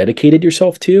that you've dedicated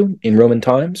yourself to in Roman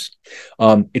times,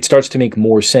 it starts to make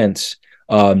more sense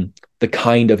the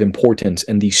kind of importance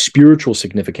and the spiritual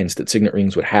significance that signet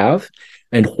rings would have,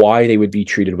 and why they would be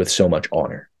treated with so much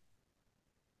honor.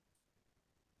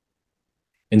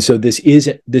 And so this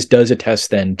does attest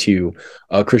then to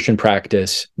Christian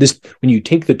practice. When you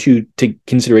take the two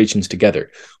considerations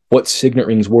together, what signet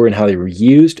rings were and how they were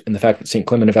used, and the fact that St.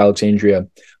 Clement of Alexandria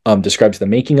describes the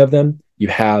making of them, you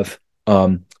have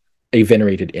a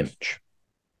venerated image.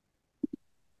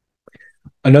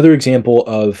 Another example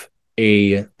of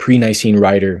a pre-Nicene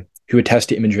writer who attests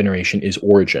to image veneration is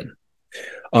Origen.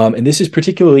 And this is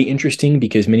particularly interesting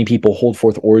because many people hold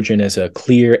forth Origen as a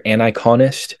clear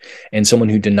aniconist and someone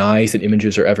who denies that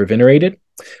images are ever venerated.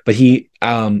 But he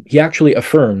actually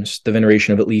affirms the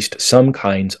veneration of at least some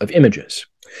kinds of images.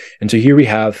 And so here we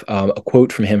have a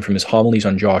quote from him from his homilies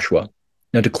on Joshua.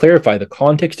 Now, to clarify, the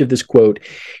context of this quote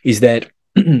is that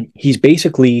he's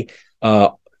basically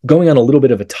going on a little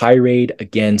bit of a tirade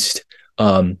against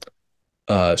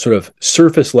sort of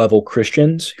surface level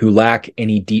Christians who lack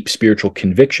any deep spiritual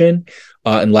conviction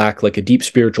and lack like a deep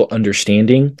spiritual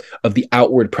understanding of the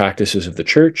outward practices of the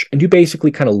church, and who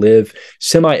basically kind of live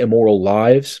semi-immoral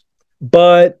lives,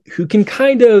 but who can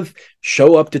kind of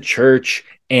show up to church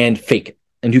and fake it,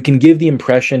 and who can give the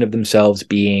impression of themselves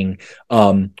being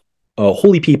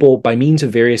holy people by means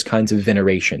of various kinds of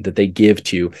veneration that they give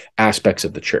to aspects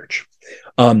of the church.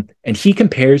 And he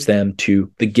compares them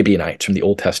to the Gibeonites from the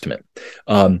Old Testament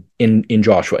in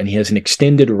Joshua. And he has an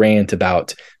extended rant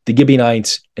about the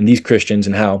Gibeonites and these Christians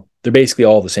and how they're basically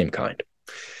all the same kind.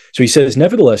 So he says,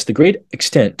 nevertheless, the great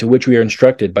extent to which we are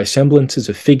instructed by semblances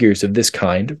of figures of this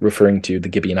kind, referring to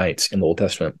the Gibeonites in the Old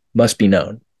Testament, must be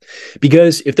known.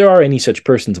 Because if there are any such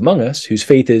persons among us whose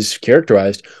faith is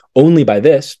characterized only by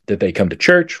this, that they come to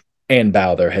church and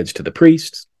bow their heads to the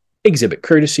priests, exhibit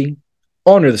courtesy,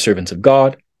 honor the servants of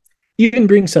God, even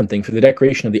bring something for the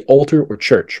decoration of the altar or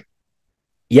church,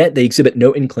 yet they exhibit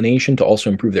no inclination to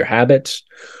also improve their habits,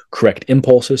 correct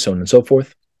impulses, so on and so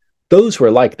forth, those who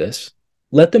are like this,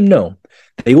 let them know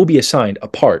that they will be assigned a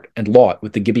part and lot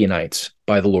with the Gibeonites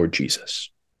by the Lord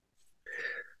Jesus.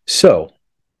 So,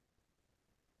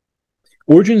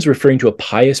 Origen is referring to a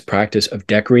pious practice of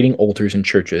decorating altars and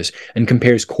churches and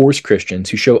compares coarse Christians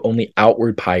who show only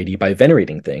outward piety by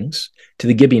venerating things to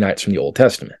the Gibeonites from the Old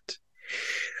Testament.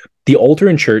 The altar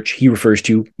and church he refers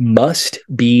to must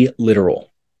be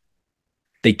literal.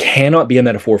 They cannot be a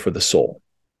metaphor for the soul,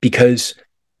 because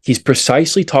he's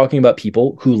precisely talking about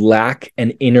people who lack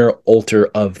an inner altar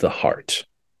of the heart.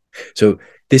 So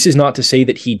this is not to say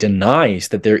that he denies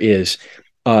that there is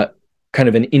kind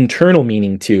of an internal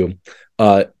meaning to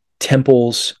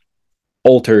temples,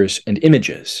 altars, and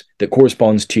images that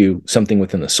corresponds to something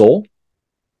within the soul.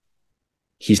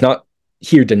 He's not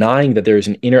here denying that there is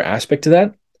an inner aspect to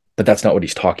that, but that's not what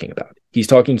he's talking about. He's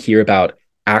talking here about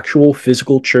actual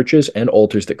physical churches and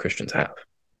altars that Christians have.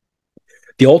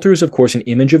 The altar is, of course, an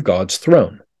image of God's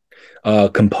throne,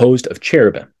 composed of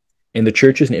cherubim, and the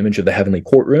church is an image of the heavenly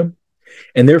courtroom,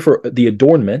 and therefore the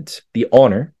adornment, the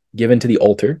honor given to the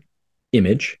altar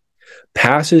image,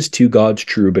 passes to God's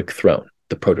cherubic throne,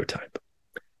 the prototype.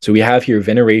 So we have here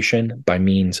veneration by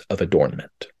means of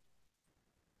adornment.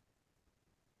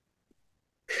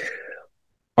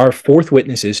 Our fourth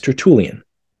witness is Tertullian,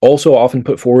 also often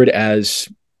put forward as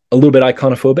a little bit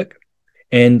iconophobic,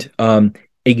 and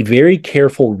a very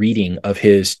careful reading of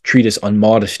his treatise on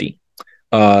modesty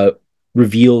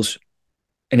reveals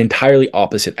an entirely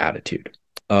opposite attitude.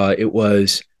 I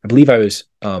believe I was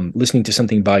listening to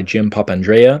something by Jim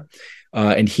Papandrea,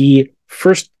 and he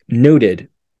first noted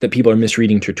that people are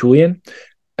misreading Tertullian.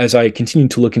 As I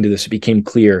continued to look into this, it became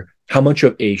clear how much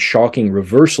of a shocking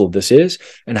reversal this is,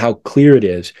 and how clear it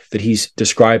is that he's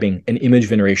describing an image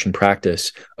veneration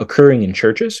practice occurring in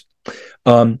churches.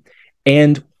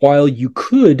 And while you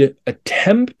could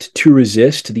attempt to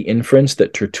resist the inference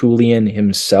that Tertullian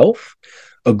himself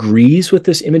agrees with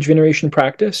this image veneration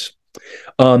practice,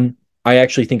 I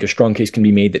actually think a strong case can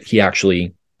be made that he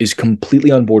actually is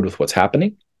completely on board with what's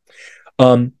happening.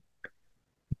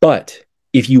 But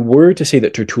if you were to say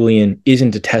that Tertullian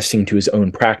isn't attesting to his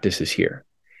own practices here,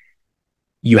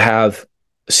 you have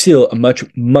still a much,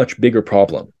 much bigger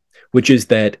problem, which is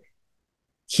that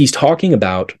he's talking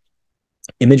about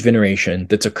image veneration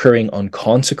that's occurring on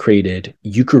consecrated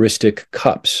Eucharistic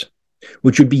cups,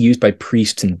 which would be used by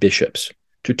priests and bishops.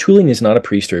 Tertullian is not a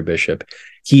priest or a bishop.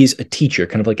 He's a teacher,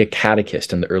 kind of like a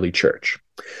catechist in the early church.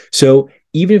 So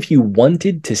even if you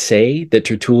wanted to say that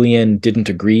Tertullian didn't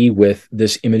agree with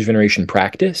this image veneration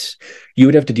practice, you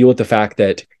would have to deal with the fact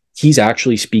that he's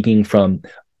actually speaking from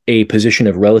a position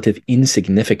of relative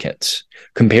insignificance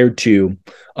compared to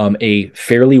a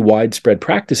fairly widespread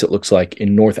practice, it looks like,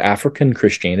 in North African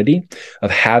Christianity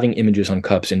of having images on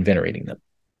cups and venerating them.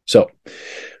 So,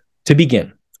 to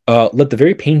begin, let the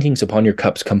very paintings upon your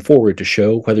cups come forward to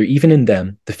show whether even in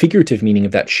them the figurative meaning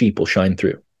of that sheep will shine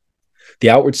through. The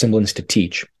outward semblance to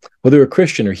teach whether a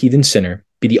Christian or heathen sinner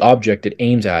be the object it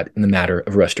aims at in the matter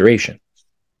of restoration.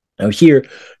 Now here,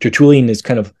 Tertullian is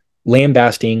kind of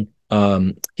lambasting,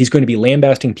 he's going to be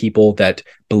lambasting people that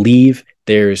believe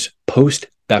there's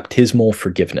post-baptismal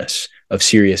forgiveness of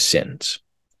serious sins.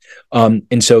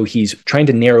 And so he's trying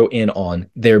to narrow in on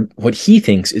what he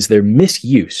thinks is their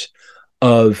misuse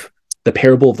of the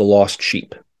parable of the lost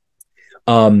sheep.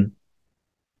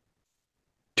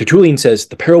 Tertullian says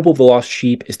the parable of the lost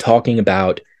sheep is talking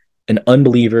about an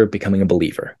unbeliever becoming a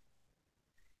believer.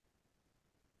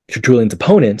 Tertullian's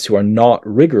opponents, who are not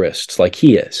rigorists like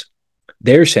he is,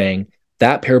 they're saying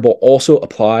that parable also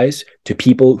applies to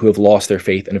people who have lost their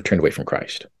faith and have turned away from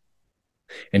Christ.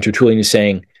 And Tertullian is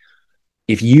saying,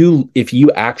 if you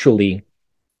actually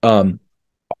are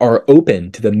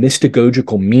open to the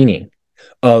mystagogical meaning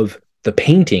of the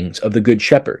paintings of the Good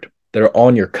Shepherd that are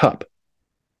on your cup,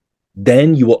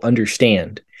 then you will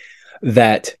understand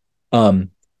that, if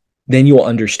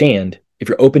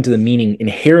you're open to the meaning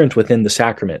inherent within the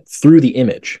sacrament through the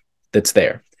image that's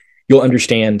there, you'll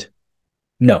understand,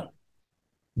 no,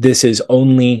 this is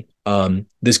only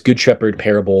this Good Shepherd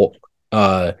parable,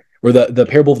 or the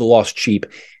parable of the lost sheep,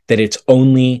 that it's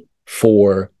only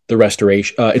for the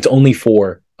restoration, it's only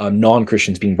for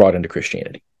non-Christians being brought into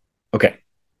Christianity. Okay,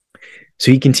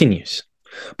 so he continues.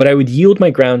 But I would yield my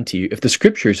ground to you if the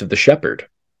scriptures of the shepherd,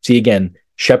 see again,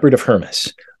 shepherd of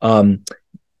Hermas,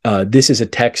 this is a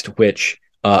text which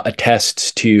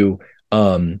attests to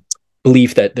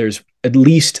belief that there's at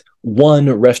least one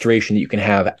restoration that you can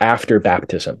have after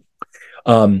baptism.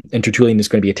 And Tertullian is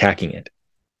going to be attacking it.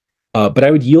 But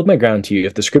I would yield my ground to you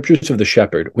if the scriptures of the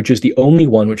shepherd, which is the only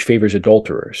one which favors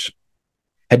adulterers,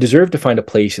 had deserved to find a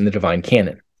place in the divine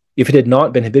canon, if it had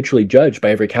not been habitually judged by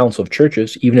every council of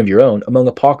churches, even of your own, among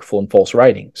apocryphal and false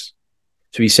writings.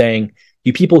 So he's saying,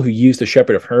 you people who use the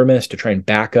shepherd of Hermas to try and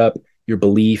back up your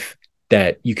belief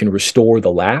that you can restore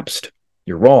the lapsed,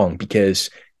 you're wrong, because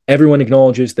everyone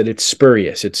acknowledges that it's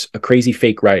spurious. It's a crazy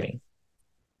fake writing.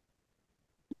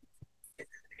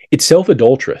 It's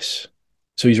self-adulterous.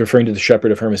 So he's referring to the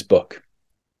shepherd of Hermas book.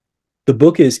 The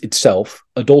book is itself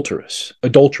adulterous,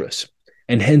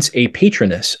 and hence a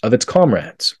patroness of its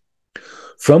comrades,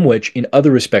 from which in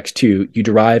other respects too you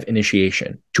derive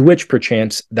initiation, to which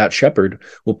perchance that shepherd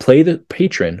will play the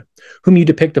patron whom you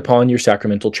depict upon your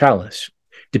sacramental chalice.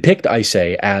 Depict, I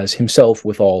say, as himself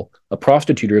withal a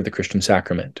prostituter of the Christian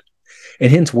sacrament,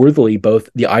 and hence worthily both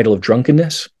the idol of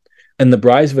drunkenness and the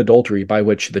brise of adultery by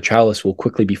which the chalice will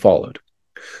quickly be followed.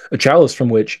 A chalice from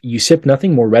which you sip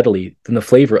nothing more readily than the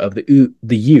flavor of the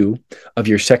ewe of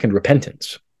your second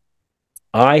repentance.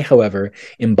 I, however,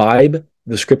 imbibe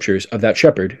the scriptures of that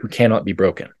shepherd who cannot be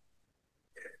broken.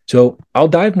 So I'll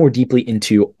dive more deeply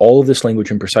into all of this language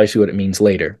and precisely what it means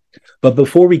later. But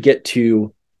before we get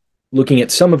to looking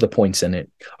at some of the points in it,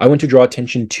 I want to draw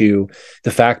attention to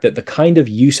the fact that the kind of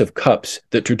use of cups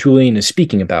that Tertullian is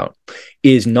speaking about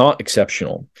is not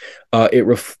exceptional. It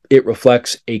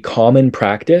reflects a common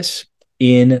practice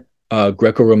in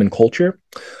Greco-Roman culture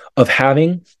of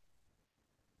having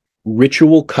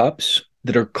ritual cups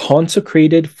that are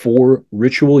consecrated for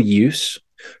ritual use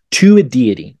to a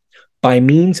deity by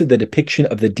means of the depiction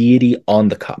of the deity on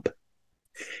the cup.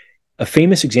 A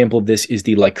famous example of this is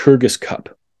the Lycurgus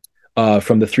cup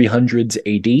from the 300s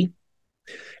AD.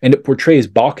 And it portrays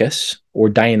Bacchus, or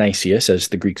Dionysius, as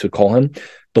the Greeks would call him,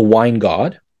 the wine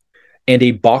god, and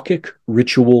a Bacchic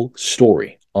ritual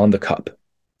story on the cup.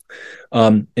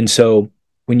 And so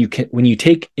when you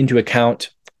take into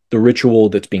account the ritual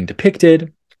that's being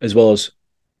depicted, as well as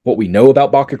what we know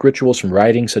about Bacchic rituals from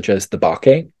writings such as the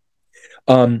Bacchae,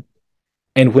 and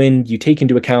when you take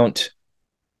into account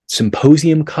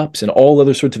symposium cups and all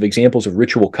other sorts of examples of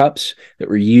ritual cups that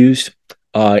were used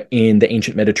in the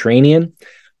ancient Mediterranean,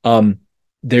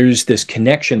 there's this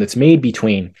connection that's made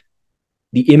between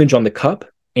the image on the cup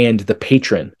and the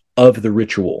patron of the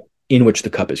ritual in which the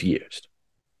cup is used.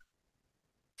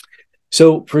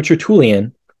 So for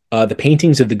Tertullian, the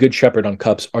paintings of the Good Shepherd on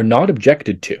cups are not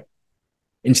objected to.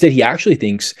 Instead, he actually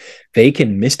thinks they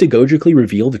can mystagogically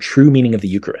reveal the true meaning of the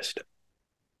Eucharist.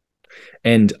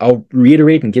 And I'll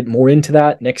reiterate and get more into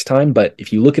that next time, but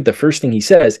if you look at the first thing he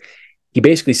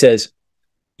basically says,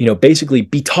 basically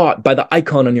be taught by the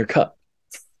icon on your cup.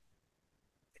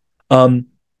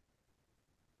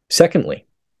 Secondly,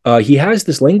 he has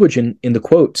this language in the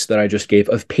quotes that I just gave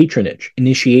of patronage,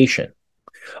 initiation,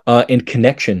 and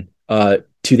connection to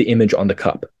the image on the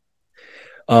cup.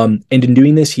 And in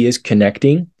doing this, he is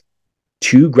connecting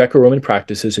two Greco-Roman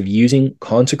practices of using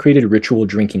consecrated ritual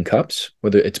drinking cups,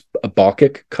 whether it's a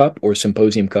Bacchic cup or a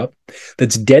symposium cup,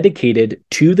 that's dedicated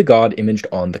to the god imaged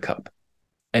on the cup.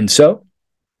 And so,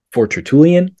 for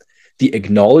Tertullian, the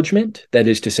acknowledgement, that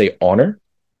is to say honor,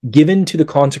 given to the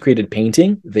consecrated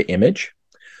painting, the image,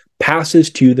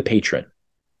 passes to the patron,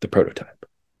 the prototype.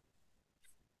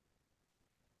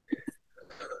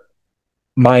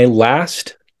 My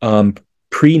last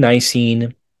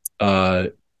pre-Nicene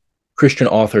Christian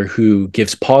author who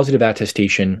gives positive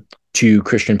attestation to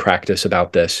Christian practice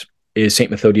about this is St.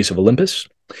 Methodius of Olympus.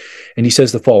 And he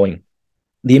says the following: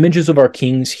 "The images of our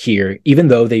kings here, even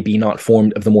though they be not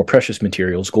formed of the more precious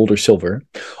materials, gold or silver,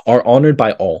 are honored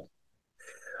by all.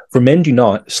 For men do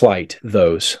not slight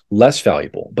those less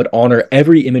valuable, but honor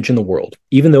every image in the world,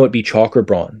 even though it be chalk or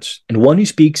bronze. And one who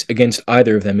speaks against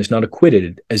either of them is not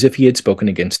acquitted as if he had spoken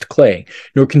against clay,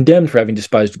 nor condemned for having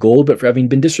despised gold, but for having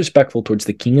been disrespectful towards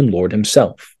the King and Lord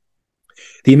himself.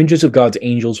 The images of God's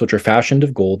angels, which are fashioned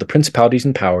of gold, the principalities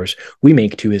and powers, we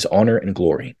make to his honor and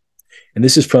glory." And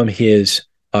this is from his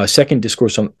second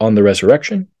discourse on the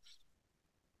resurrection.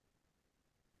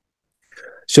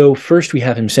 So first we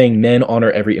have him saying men honor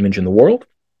every image in the world.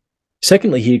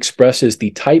 Secondly, he expresses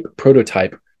the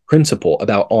type-prototype principle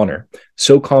about honor,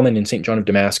 so common in St. John of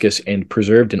Damascus and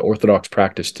preserved in Orthodox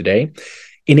practice today,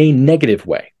 in a negative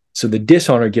way. So the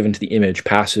dishonor given to the image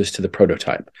passes to the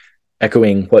prototype,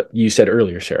 echoing what you said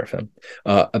earlier, Seraphim,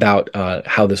 about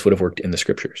how this would have worked in the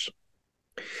scriptures.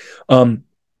 And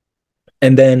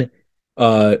then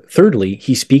thirdly,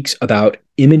 he speaks about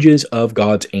images of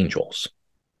God's angels.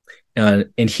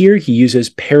 And here he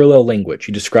uses parallel language.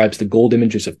 He describes the gold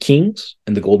images of kings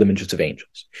and the gold images of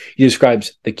angels. He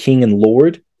describes the king and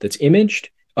lord that's imaged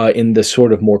in the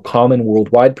sort of more common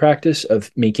worldwide practice of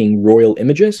making royal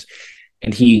images.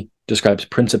 And he describes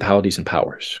principalities and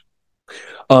powers.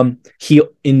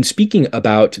 In speaking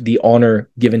about the honor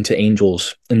given to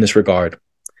angels in this regard,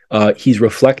 he's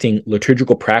reflecting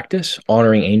liturgical practice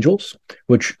honoring angels,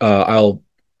 which I'll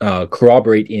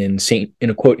corroborate in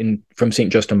a quote from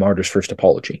St. Justin Martyr's First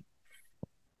Apology.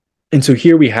 And so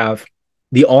here we have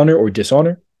the honor or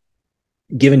dishonor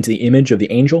given to the image of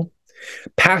the angel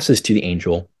passes to the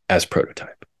angel as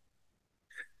prototype.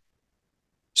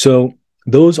 So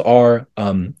those are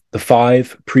the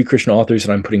five pre-Christian authors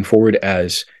that I'm putting forward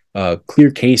as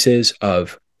clear cases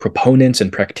of proponents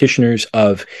and practitioners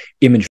of image